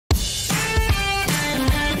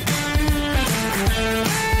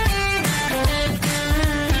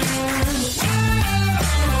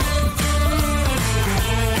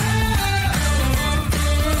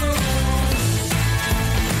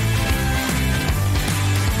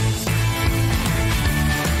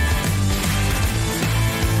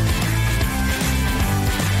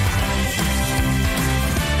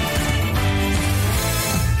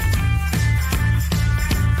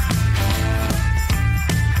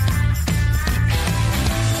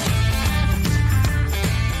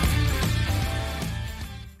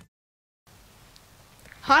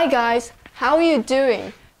Hi guys, how are you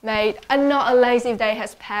doing? Mate, I know a lazy day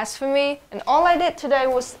has passed for me, and all I did today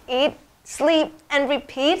was eat, sleep, and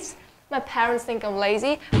repeat. My parents think I'm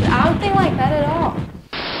lazy, but I don't think like that at all.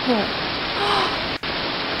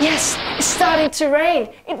 Yes, it's starting to rain.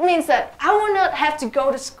 It means that I will not have to go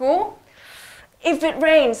to school. If it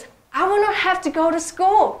rains, I will not have to go to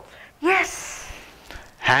school. Yes.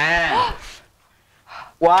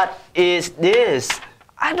 What is this?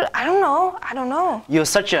 I don't know. You're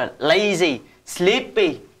such a lazy,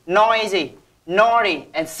 sleepy, noisy, naughty,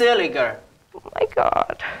 and silly girl. Oh my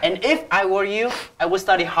God. And if I were you, I would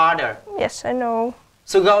study harder. Yes, I know.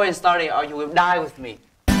 So go and study or you will die with me.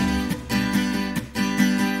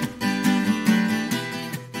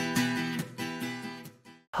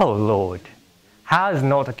 Oh Lord, Hannah is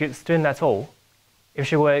not a good student at all. If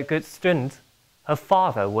she were a good student, her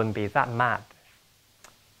father wouldn't be that mad.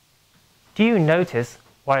 Do you notice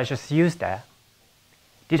what I just used there?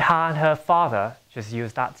 Did Hannah and her father just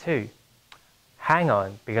use that too? Hang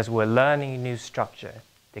on, because we're learning a new structure,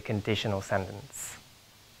 the conditional sentence.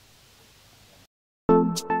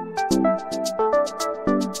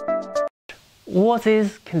 What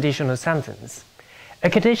is conditional sentence? A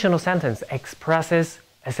conditional sentence expresses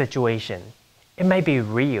a situation. It may be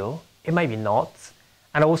real, it may be not,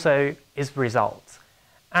 and also its result.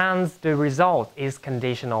 And the result is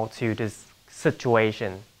conditional to this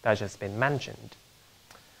situation that just been mentioned.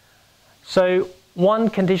 So one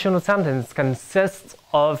conditional sentence consists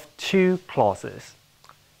of two clauses.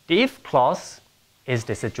 The if clause is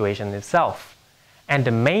the situation itself, and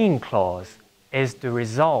the main clause is the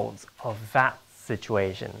result of that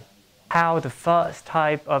situation. How the first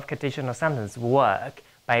type of conditional sentence work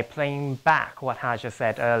by playing back what I just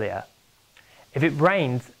said earlier. If it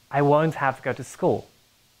rains, I won't have to go to school.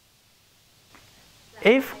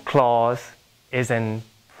 If clause is in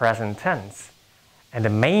present tense, and the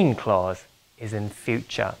main clause is in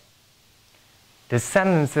future. The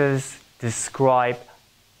sentences describe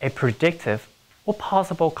a predictive or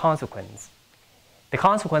possible consequence. The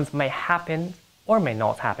consequence may happen or may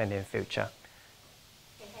not happen in future.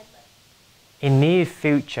 In near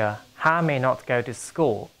future, Hannah may not go to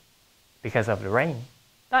school because of the rain.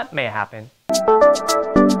 That may happen.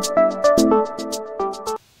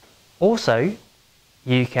 Also,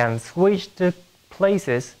 you can switch the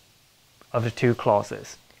places of the two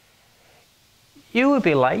clauses. You will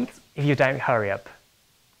be late if you don't hurry up.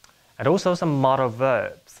 And also some modal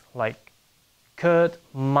verbs like could,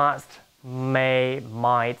 must, may,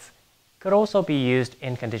 might could also be used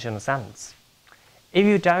in conditional sentence. If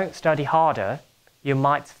you don't study harder, you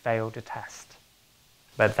might fail the test.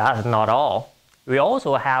 But that's not all. We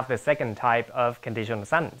also have the second type of conditional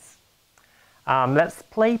sentence. Let's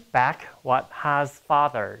play back what Hannah's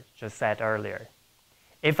father just said earlier.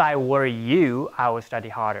 If I were you, I would study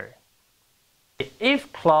harder. The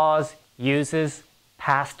if clause uses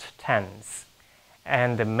past tense,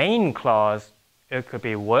 and the main clause, it could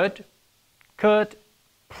be would, could,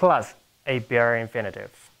 plus a bare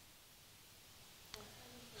infinitive.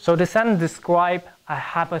 So the sentence describes a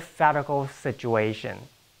hypothetical situation.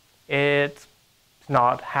 It's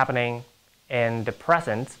not happening in the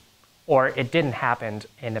present, or it didn't happen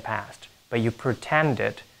in the past, but you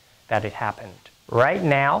pretended that it happened. Right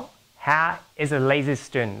now, Hannah is a lazy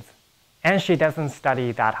student, and she doesn't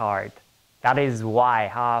study that hard. That is why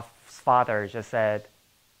her father just said,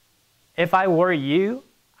 if I were you,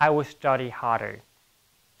 I would study harder.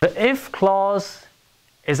 The if clause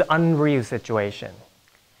is an unreal situation,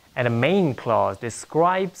 and the main clause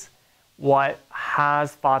describes what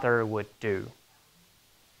Hannah's father would do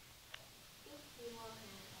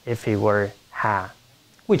if he were Hannah,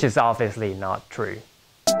 which is obviously not true.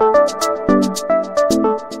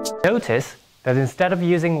 Notice that instead of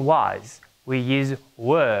using was, we use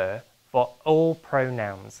were for all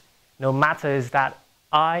pronouns, no matter is that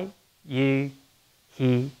I, you,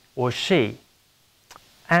 he, or she.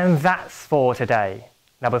 And that's for today.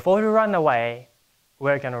 Now before we run away,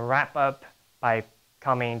 we're going to wrap up by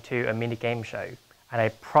coming to a mini game show, and I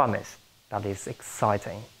promise that is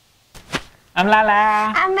exciting. I'm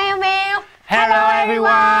Lala. I'm Mel Mel. Hello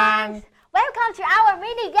everyone. Welcome to our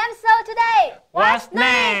mini game show today. What's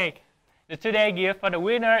next? The today gift for the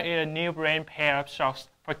winner is a new brand pair of socks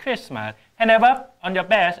for Christmas. Hand them up on your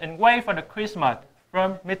best and wait for the Christmas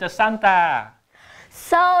from Mr. Santa.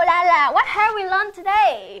 So Lala, what have we learned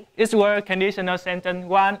today? It's word conditional sentence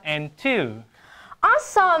 1 and 2.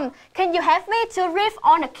 Awesome! Can you help me to read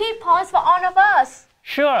on the key points for all of us?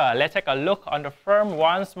 Sure, let's take a look on the firm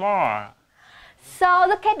once more. So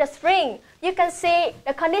look at the screen. You can see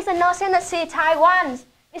the conditional sentence type 1.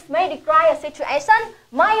 It may describe a situation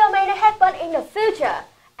may or may not happen in the future.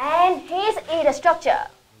 And here's the structure.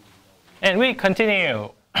 And we continue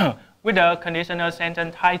with the conditional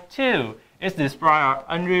sentence type 2. It describes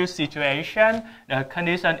an unreal situation. The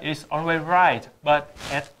condition is always right, but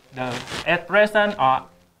at present or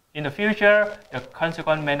in the future, the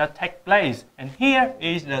consequence may not take place. And here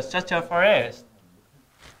is the structure for it.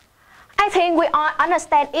 I think we all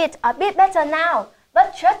understand it a bit better now.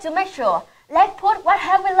 But just to make sure, let's put what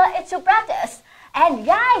have we learned into practice. And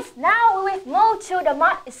guys, now we will move to the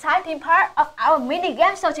most exciting part of our mini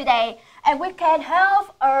game show today. And we can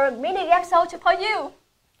have a mini game show for you.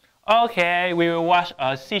 Okay, we will watch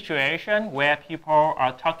a situation where people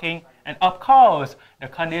are talking, and of course, the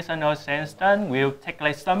conditional sentence will take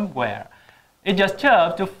place somewhere. It's just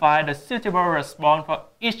job to find a suitable response for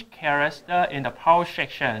each character in the pause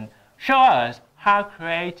section. Show us how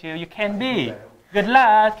creative you can be. Good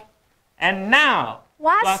luck! And now,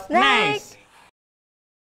 What's next?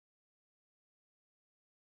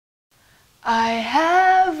 I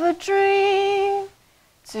have a dream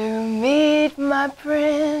to meet my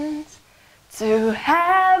prince, to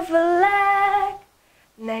have a leg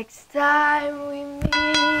next time we meet.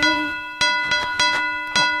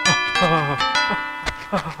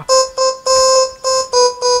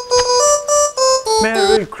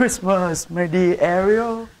 Merry Christmas, my dear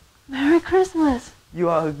Ariel. Merry Christmas. You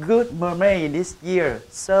are a good mermaid this year,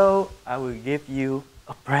 so I will give you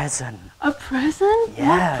a present. A present?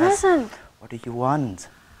 Yes. What present? What do you want?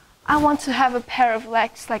 I want to have a pair of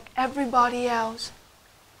legs like everybody else.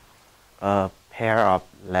 A pair of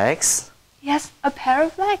legs? Yes, a pair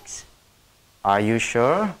of legs. Are you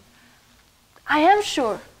sure? I am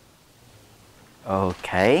sure.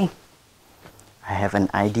 Okay. I have an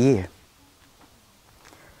idea.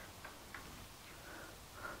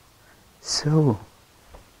 So,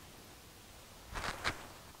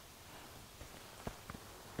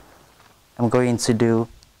 I'm going to do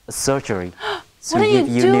a surgery to What are give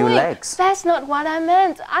you you doing? new legs. That's not what I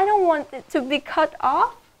meant. I don't want it to be cut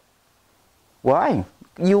off. Why?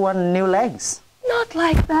 You want new legs? Not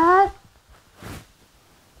like that.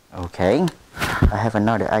 Okay, I have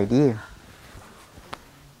another idea.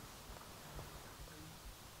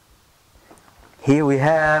 Here we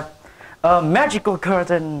have a magical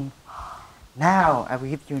curtain. Now I will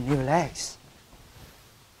give you new legs.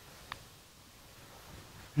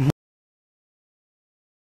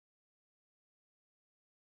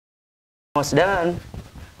 Almost done.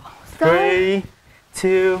 Three,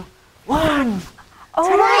 2, 1. Oh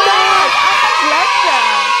my God! I have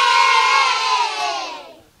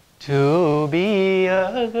legs. To be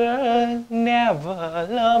a girl, never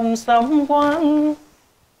love someone.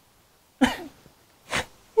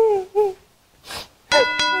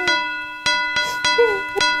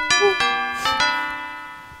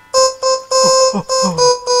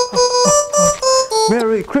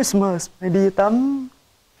 Merry Christmas, my dear Tâm.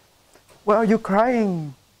 Why are you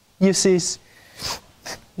crying? You see,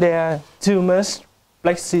 there are too much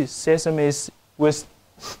black sesame with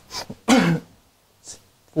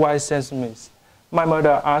white sesame. My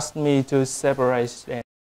mother asked me to separate them.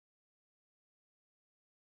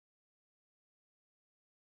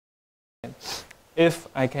 If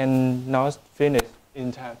I cannot finish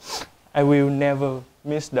in time, I will never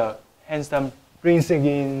miss the handsome prince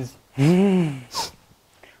again.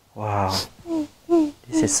 Wow,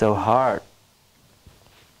 this is so hard.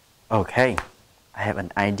 Okay, I have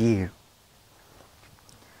an idea.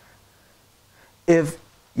 If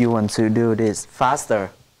you want to do this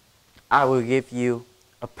faster, I will give you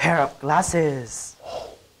a pair of glasses.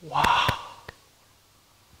 Wow.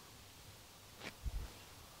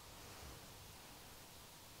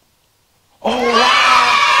 Oh, wow.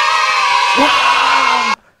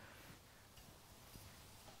 Wow.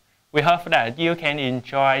 We hope that you can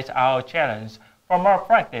enjoy our challenge. For more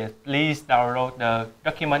practice, please download the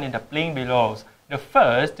document in the link below. The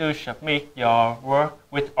first to submit your work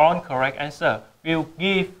with all correct answer will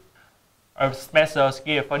give a special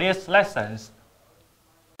skill for these lessons.